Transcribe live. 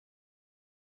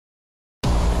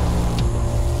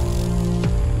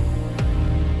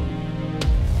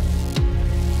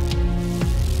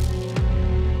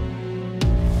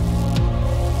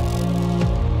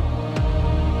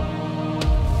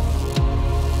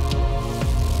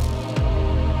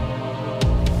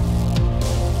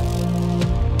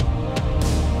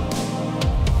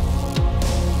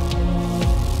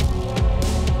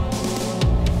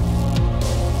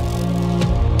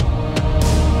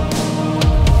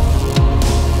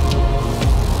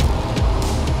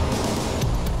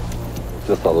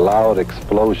just a loud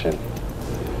explosion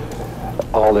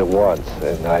all at once,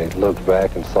 and I looked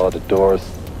back and saw the doors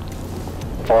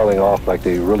falling off like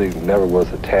they really never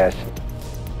was attached.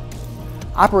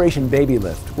 Operation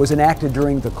Babylift was enacted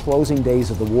during the closing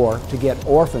days of the war to get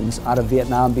orphans out of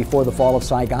Vietnam before the fall of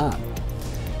Saigon.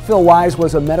 Phil Wise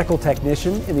was a medical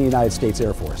technician in the United States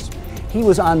Air Force. He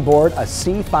was on board a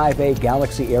C-5A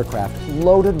Galaxy aircraft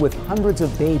loaded with hundreds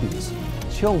of babies,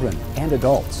 children, and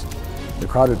adults. The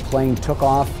crowded plane took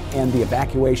off, and the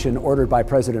evacuation ordered by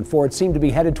President Ford seemed to be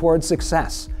headed towards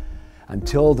success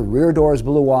until the rear doors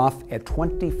blew off at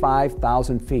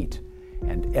 25,000 feet,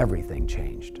 and everything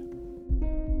changed.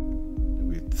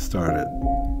 We started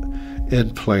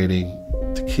in-planing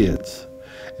the kids,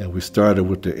 and we started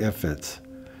with the infants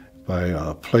by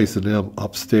placing them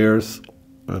upstairs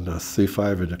in the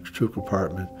C5 in the crew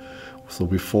compartment. So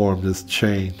we formed this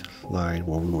chain line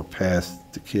where we would pass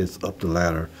the kids up the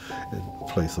ladder and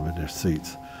place them in their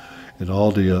seats. And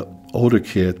all the older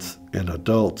kids and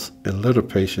adults and litter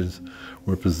patients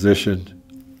were positioned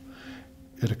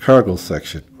in the cargo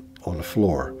section on the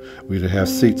floor. We didn't have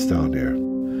seats down there.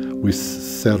 We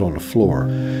sat on the floor,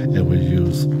 and we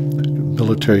used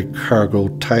military cargo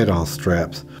tie-down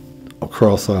straps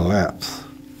across our laps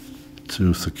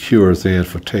to secure us in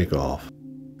for takeoff.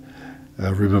 I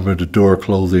remember the door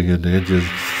closing and the engine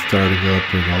starting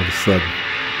up, and all of a sudden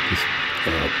this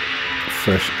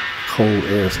fresh, cold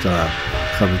air started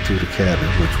coming through the cabin,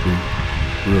 which we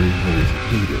really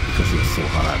needed because it was so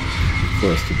hot. Of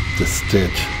course, the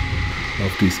stench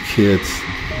of these kids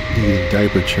needing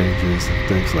diaper changes and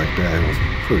things like that, it was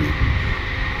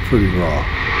pretty raw.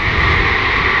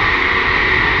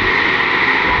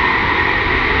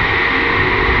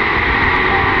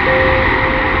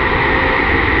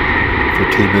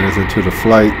 15 minutes into the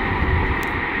flight,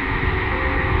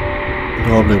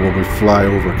 normally when we fly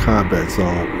over a combat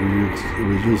zone,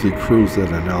 we usually cruise at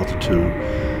an altitude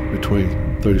between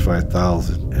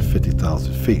 35,000 and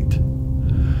 50,000 feet.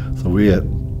 So we had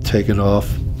taken off,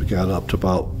 we got up to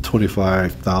about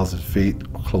 25,000 feet,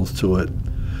 or close to it,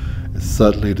 and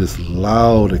suddenly this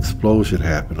loud explosion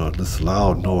happened, or this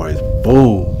loud noise,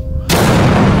 boom,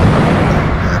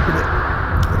 happened.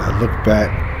 And I looked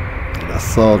back, I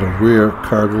saw the rear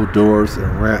cargo doors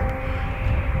and ramp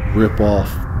rip off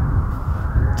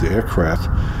the aircraft,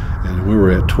 and we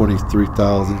were at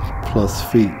 23,000 plus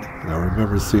feet. And I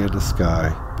remember seeing the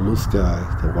sky, blue sky,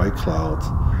 the white clouds,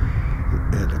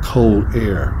 and the cold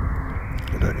air.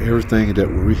 And everything that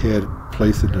we had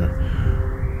placed in the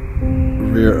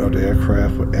rear of the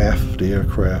aircraft or aft of the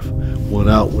aircraft went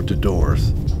out with the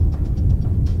doors.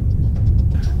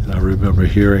 And I remember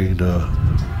hearing the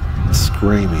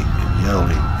screaming and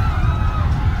yelling,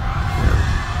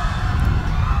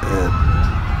 and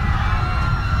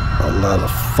a lot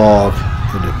of fog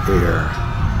in the air.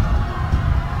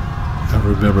 I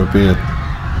remember being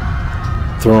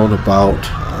thrown about.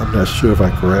 I'm not sure if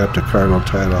I grabbed the cargo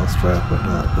tie-down strap or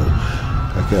not, but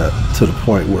I got to the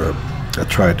point where I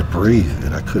tried to breathe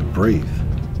and I couldn't breathe.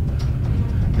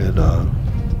 And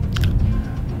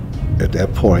at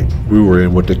that point, we were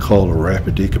in what they call a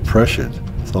rapid decompression.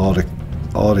 So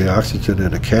all the oxygen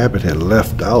in the cabin had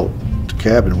left out the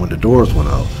cabin when the doors went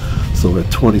out. So at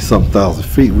 20-some thousand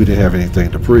feet, we didn't have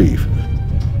anything to breathe.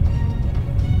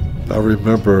 I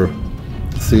remember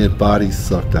seeing bodies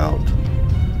sucked out.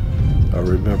 I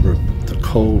remember the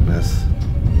coldness.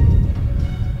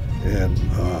 And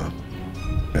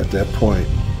at that point,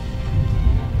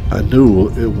 I knew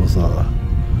it was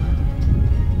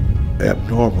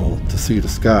abnormal to see the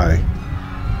sky.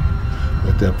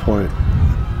 At that point,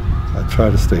 I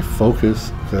tried to stay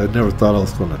focused, because I never thought I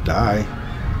was going to die.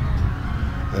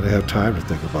 I didn't have time to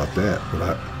think about that,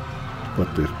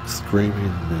 but the screaming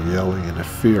and the yelling and the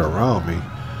fear around me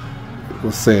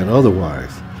was saying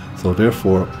otherwise. So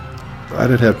therefore, I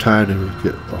didn't have time to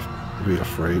be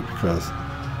afraid, because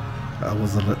I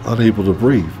was unable to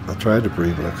breathe. I tried to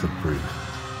breathe, but I couldn't breathe.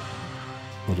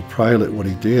 Well, the pilot, what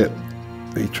he did,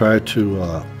 he tried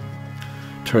to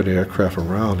turn the aircraft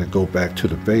around and go back to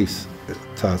the base at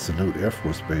Tan Son Nhut Air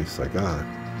Force Base, Saigon.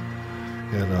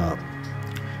 And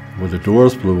when the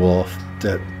doors blew off,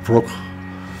 that broke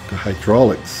the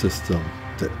hydraulic system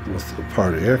that was a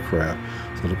part of the aircraft.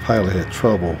 So the pilot had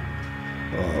trouble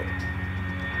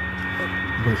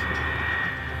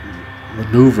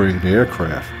maneuvering the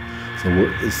aircraft.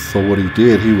 So what he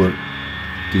did, he would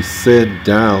descend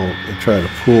down and try to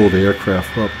pull the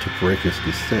aircraft up to break its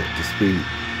descent, the speed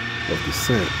of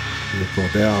descent. He would go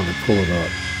down and pull it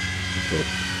up. So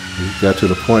we got to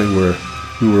the point where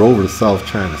we were over the South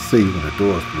China Sea when the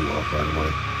doors blew off, by the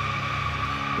way.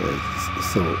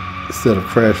 So instead of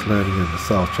crash landing in the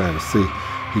South China Sea,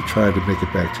 he tried to make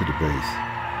it back to the base.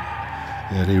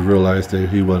 And he realized that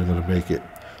he wasn't going to make it.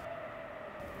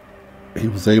 He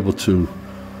was able to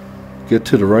get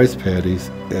to the rice paddies,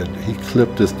 and he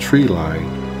clipped this tree line,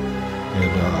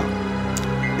 and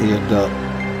he ended up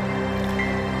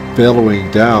bellowing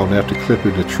down after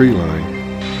clipping the tree line.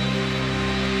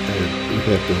 And we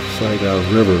had the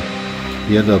Saigon River.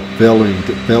 He ended up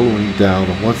bellowing down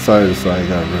on one side of the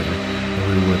Saigon River,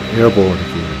 and we went airborne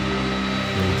again.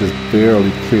 And we just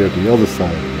barely cleared the other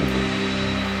side of the river.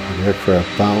 The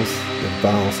aircraft bounced and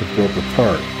bounced and broke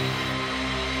apart.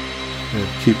 And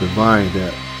keep in mind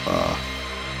that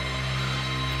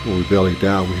when we bellied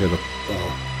down, we had a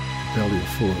belly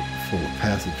full of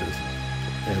passengers,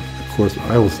 and of course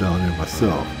I was down there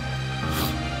myself.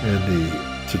 And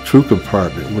the true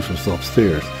compartment, which was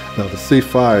upstairs. Now the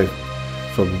C-5,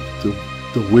 from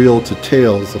the wheel to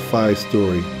tail, is a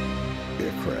 5-story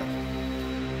aircraft.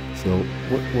 So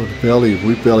when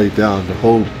we bellied down, the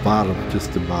whole bottom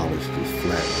just demolished, just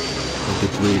flat, and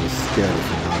debris was scattered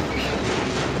for miles.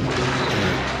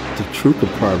 And the true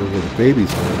compartment where the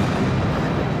babies were,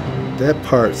 that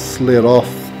part slid off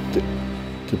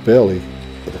the belly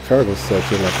of the cargo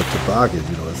section like a toboggan.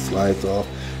 You know, it slides off,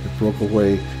 it broke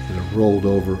away, and it rolled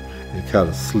over and kind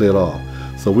of slid off.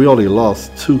 So we only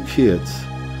lost 2 kids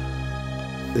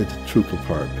in the true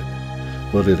compartment.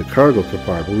 But in the cargo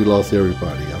compartment, we lost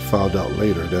everybody. I found out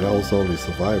later that I was the only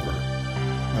survivor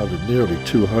out of nearly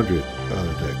 200 out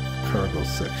of that cargo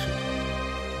section.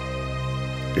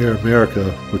 Air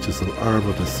America, which is an arm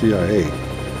of the CIA,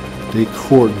 they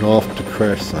cordoned off the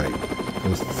crash site.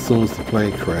 As soon as the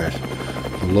plane crashed,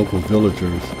 the local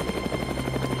villagers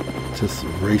just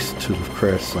raced to the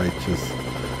crash site, just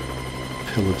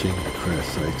pillaging the crash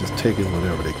site, just taking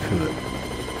whatever they could.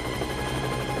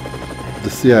 The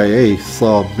CIA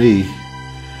saw me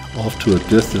off to a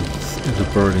distance in the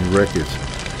burning wreckage,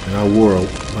 and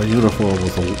my uniform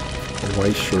was a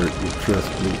white shirt with dress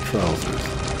blue trousers.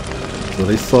 So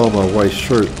they saw my white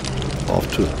shirt off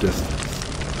to a distance.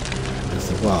 And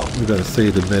said, wow, we gotta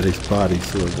save the medic's body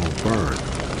so it won't burn.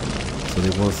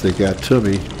 So once they got to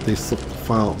me, they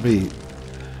found me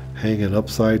hanging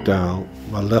upside down,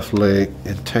 my left leg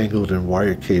entangled in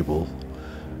wire cable,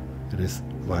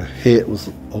 and my head was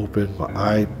open, my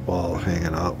eyeball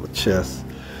hanging out, my chest.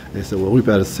 They said, well, we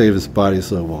better save his body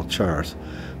so it won't charge. So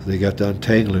they got to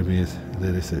untangling me, and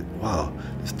then they said, wow,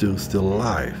 this dude's still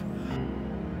alive.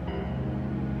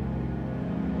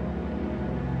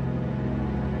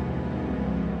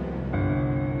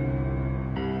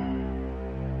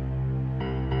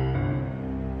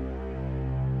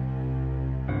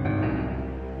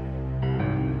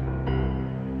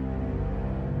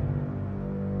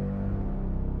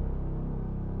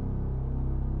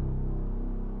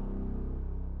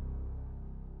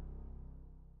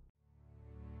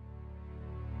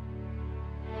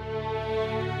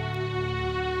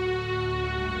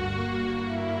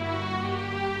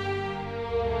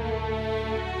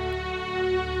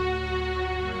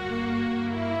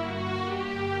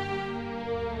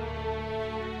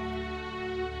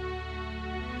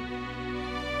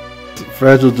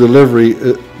 Fragile Delivery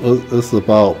is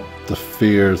about the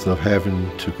fears of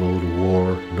having to go to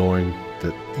war, knowing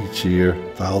that each year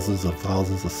thousands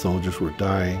of soldiers were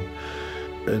dying.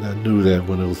 And I knew that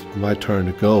when it was my turn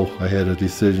to go, I had a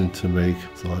decision to make,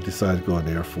 so I decided to go in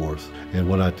the Air Force. And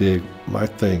when I did my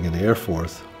thing in the Air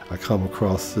Force, I come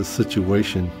across this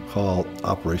situation called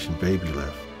Operation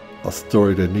Babylift, a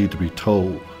story that needed to be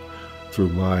told through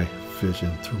my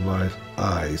vision, through my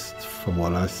eyes, from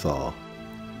what I saw.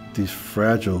 These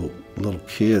fragile little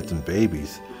kids and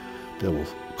babies that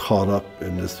was caught up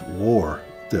in this war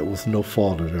that was no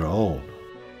fault of their own.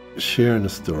 Sharing the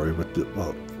story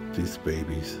about these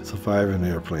babies, surviving an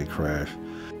airplane crash,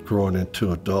 growing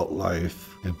into adult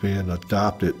life, and being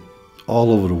adopted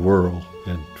all over the world.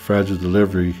 And Fragile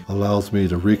Delivery allows me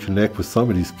to reconnect with some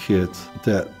of these kids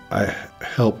that I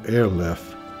help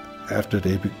airlift after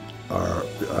they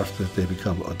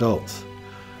become adults.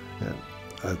 And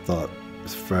I thought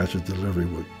this Fragile Delivery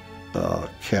would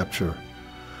capture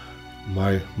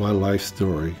my life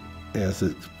story as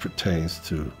it pertains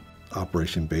to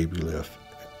Operation Babylift.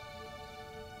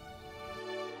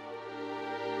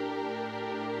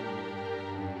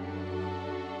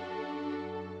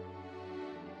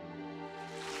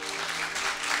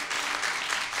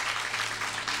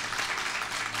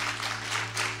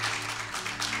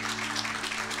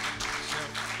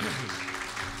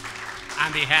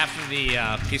 On behalf of the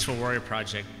Peaceful Warrior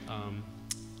Project,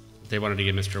 they wanted to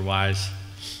give Mr. Wise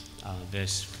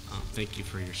this. Thank you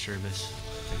for your service.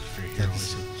 Thank you for your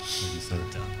heroism. Thank you, sir.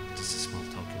 Just a small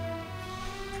token.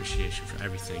 appreciation for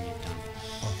everything you've done.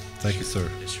 Oh, thank you, sir.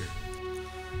 Yes, sir.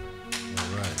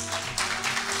 All right.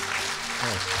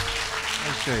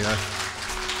 Okay,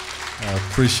 I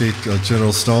appreciate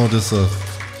General Stone. This is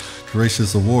a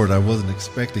gracious award. I wasn't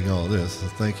expecting all this, so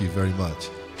thank you very much.